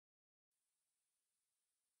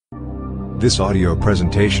This audio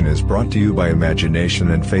presentation is brought to you by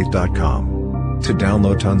imaginationandfaith.com. To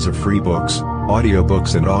download tons of free books,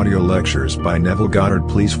 audiobooks and audio lectures by Neville Goddard,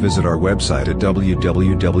 please visit our website at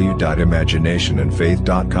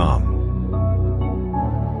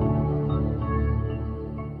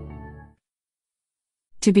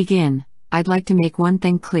www.imaginationandfaith.com. To begin, I'd like to make one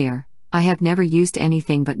thing clear. I have never used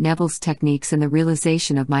anything but Neville's techniques in the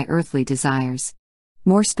realization of my earthly desires.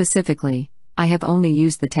 More specifically, I have only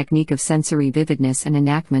used the technique of sensory vividness and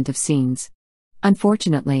enactment of scenes.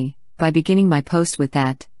 Unfortunately, by beginning my post with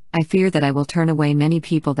that, I fear that I will turn away many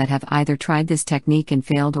people that have either tried this technique and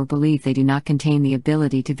failed or believe they do not contain the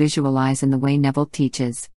ability to visualize in the way Neville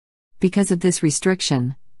teaches. Because of this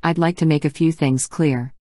restriction, I'd like to make a few things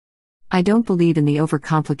clear. I don't believe in the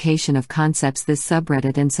overcomplication of concepts this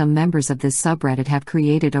subreddit and some members of this subreddit have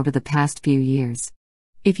created over the past few years.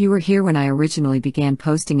 If you were here when I originally began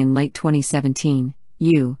posting in late 2017,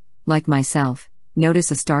 you, like myself,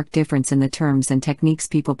 notice a stark difference in the terms and techniques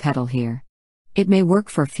people peddle here. It may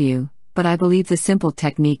work for few, but I believe the simple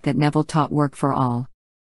technique that Neville taught work for all.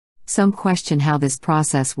 Some question how this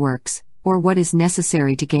process works, or what is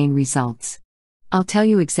necessary to gain results. I'll tell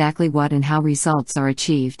you exactly what and how results are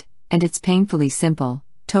achieved. And it's painfully simple,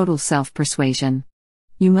 total self-persuasion.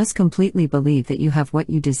 You must completely believe that you have what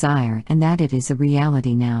you desire and that it is a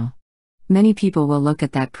reality now. Many people will look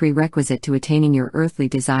at that prerequisite to attaining your earthly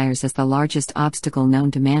desires as the largest obstacle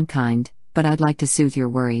known to mankind, but I'd like to soothe your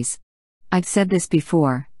worries. I've said this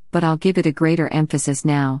before, but I'll give it a greater emphasis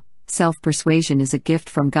now. Self-persuasion is a gift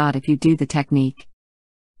from God if you do the technique.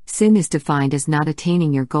 Sin is defined as not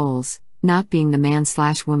attaining your goals, not being the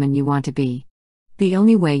man/woman you want to be. The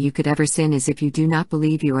only way you could ever sin is if you do not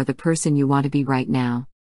believe you are the person you want to be right now.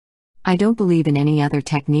 I don't believe in any other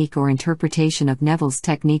technique or interpretation of Neville's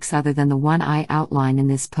techniques other than the one I outline in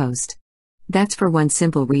this post. That's for one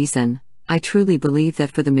simple reason. I truly believe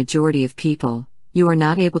that for the majority of people, you are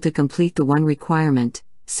not able to complete the one requirement,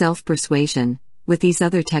 self-persuasion, with these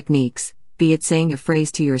other techniques, be it saying a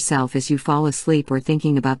phrase to yourself as you fall asleep or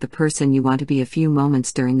thinking about the person you want to be a few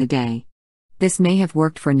moments during the day. This may have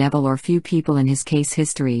worked for Neville or few people in his case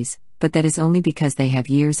histories, but that is only because they have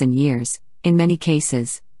years and years, in many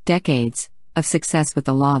cases, decades, of success with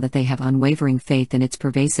the law that they have unwavering faith in its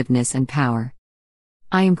pervasiveness and power.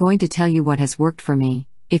 I am going to tell you what has worked for me.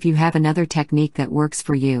 If you have another technique that works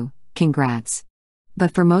for you, congrats.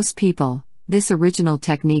 But for most people, this original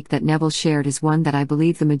technique that Neville shared is one that I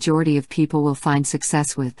believe the majority of people will find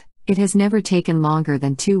success with. It has never taken longer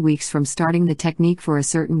than 2 weeks from starting the technique for a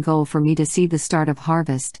certain goal for me to see the start of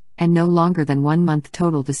harvest, and no longer than 1 month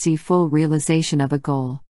total to see full realization of a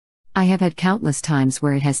goal. I have had countless times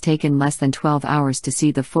where it has taken less than 12 hours to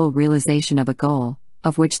see the full realization of a goal,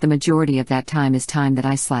 of which the majority of that time is time that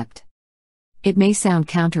I slept. It may sound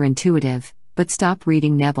counterintuitive, but stop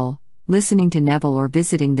reading Neville, listening to Neville or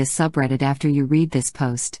visiting this subreddit after you read this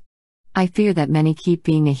post. I fear that many keep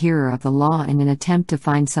being a hearer of the law in an attempt to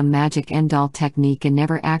find some magic end-all technique and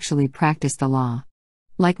never actually practice the law.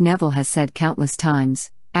 Like Neville has said countless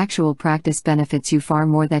times, actual practice benefits you far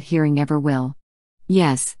more than hearing ever will.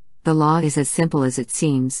 Yes, the law is as simple as it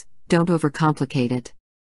seems, don't overcomplicate it.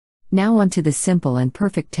 Now on to the simple and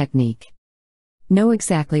perfect technique. Know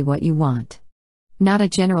exactly what you want. Not a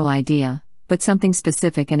general idea, but something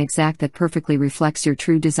specific and exact that perfectly reflects your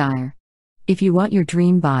true desire. If you want your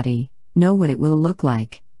dream body, know what it will look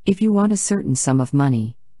like. If you want a certain sum of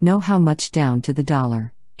money, know how much down to the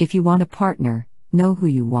dollar. If you want a partner, know who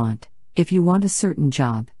you want. If you want a certain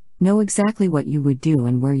job, know exactly what you would do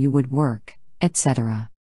and where you would work, etc.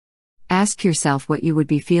 Ask yourself what you would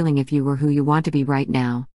be feeling if you were who you want to be right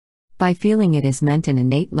now. By feeling it is meant an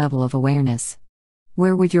innate level of awareness.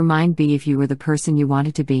 Where would your mind be if you were the person you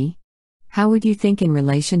wanted to be? How would you think in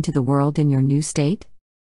relation to the world in your new state?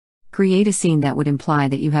 Create a scene that would imply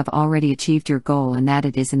that you have already achieved your goal and that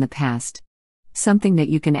it is in the past. Something that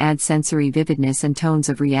you can add sensory vividness and tones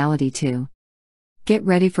of reality to. Get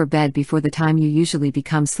ready for bed before the time you usually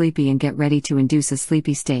become sleepy and get ready to induce a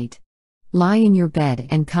sleepy state. Lie in your bed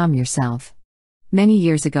and calm yourself. Many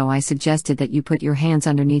years ago I suggested that you put your hands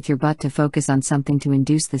underneath your butt to focus on something to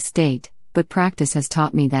induce the state, but practice has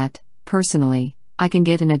taught me that, personally, I can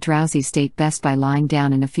get in a drowsy state best by lying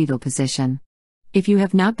down in a fetal position. If you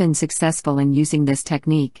have not been successful in using this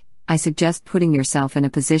technique, I suggest putting yourself in a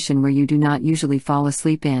position where you do not usually fall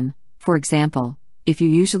asleep in. For example, if you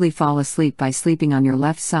usually fall asleep by sleeping on your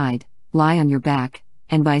left side, lie on your back,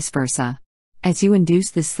 and vice versa. As you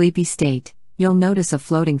induce this sleepy state, you'll notice a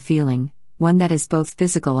floating feeling, one that is both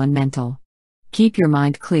physical and mental. Keep your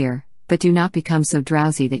mind clear, but do not become so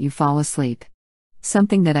drowsy that you fall asleep.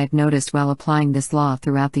 Something that I've noticed while applying this law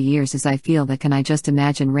throughout the years is I feel that can I just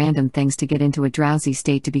imagine random things to get into a drowsy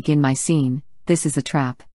state to begin my scene, this is a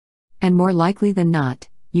trap. And more likely than not,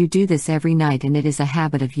 you do this every night and it is a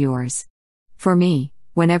habit of yours. For me,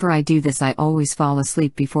 whenever I do this I always fall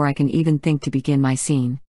asleep before I can even think to begin my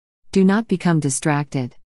scene. Do not become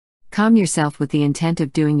distracted. Calm yourself with the intent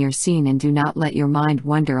of doing your scene and do not let your mind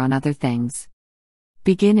wander on other things.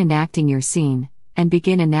 Begin enacting your scene, and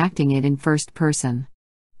begin enacting it in first person.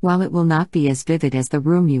 While it will not be as vivid as the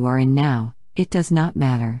room you are in now, it does not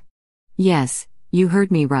matter. Yes, you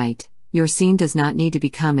heard me right, your scene does not need to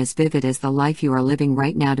become as vivid as the life you are living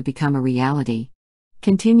right now to become a reality.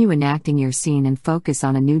 Continue enacting your scene and focus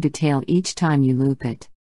on a new detail each time you loop it.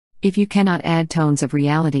 If you cannot add tones of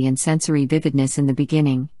reality and sensory vividness in the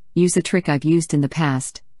beginning, use a trick I've used in the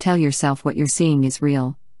past. Tell yourself what you're seeing is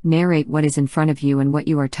real. Narrate what is in front of you and what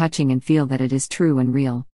you are touching and feel that it is true and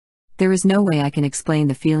real. There is no way I can explain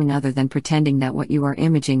the feeling other than pretending that what you are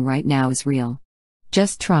imaging right now is real.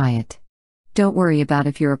 Just try it. Don't worry about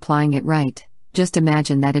if you're applying it right, just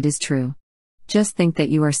imagine that it is true. Just think that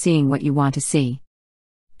you are seeing what you want to see.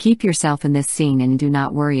 Keep yourself in this scene and do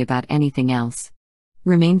not worry about anything else.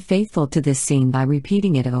 Remain faithful to this scene by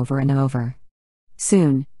repeating it over and over.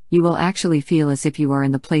 Soon, you will actually feel as if you are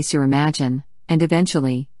in the place you imagine, and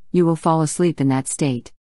eventually, you will fall asleep in that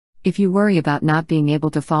state. If you worry about not being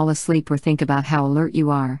able to fall asleep or think about how alert you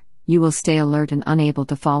are, you will stay alert and unable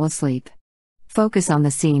to fall asleep. Focus on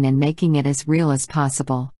the scene and making it as real as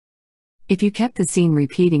possible. If you kept the scene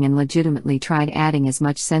repeating and legitimately tried adding as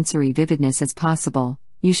much sensory vividness as possible,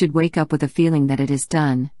 you should wake up with a feeling that it is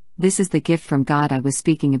done. This is the gift from God I was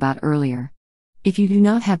speaking about earlier. If you do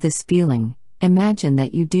not have this feeling, imagine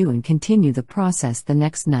that you do and continue the process the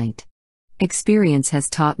next night. Experience has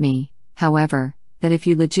taught me, however, that if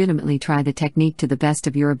you legitimately try the technique to the best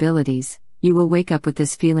of your abilities, you will wake up with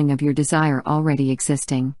this feeling of your desire already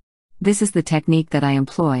existing. This is the technique that I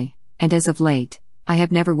employ, and as of late, I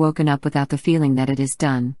have never woken up without the feeling that it is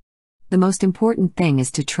done. The most important thing is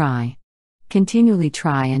to try. Continually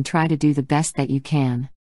try and try to do the best that you can.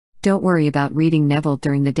 Don't worry about reading Neville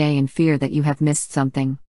during the day and fear that you have missed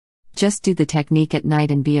something. Just do the technique at night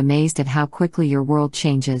and be amazed at how quickly your world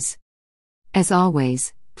changes. As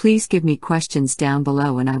always, please give me questions down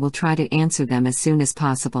below and I will try to answer them as soon as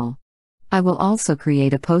possible. I will also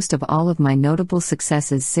create a post of all of my notable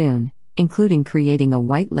successes soon, including creating a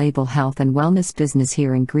white label health and wellness business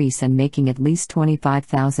here in Greece and making at least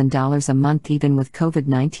 $25,000 a month even with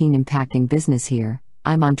COVID-19 impacting business here.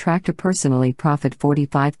 I'm on track to personally profit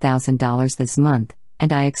 $45,000 this month,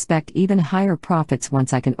 and I expect even higher profits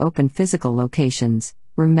once I can open physical locations.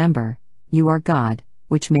 Remember, you are God,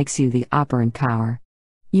 which makes you the operant power.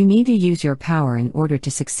 You need to use your power in order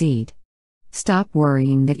to succeed. Stop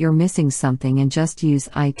worrying that you're missing something and just use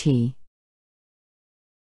it.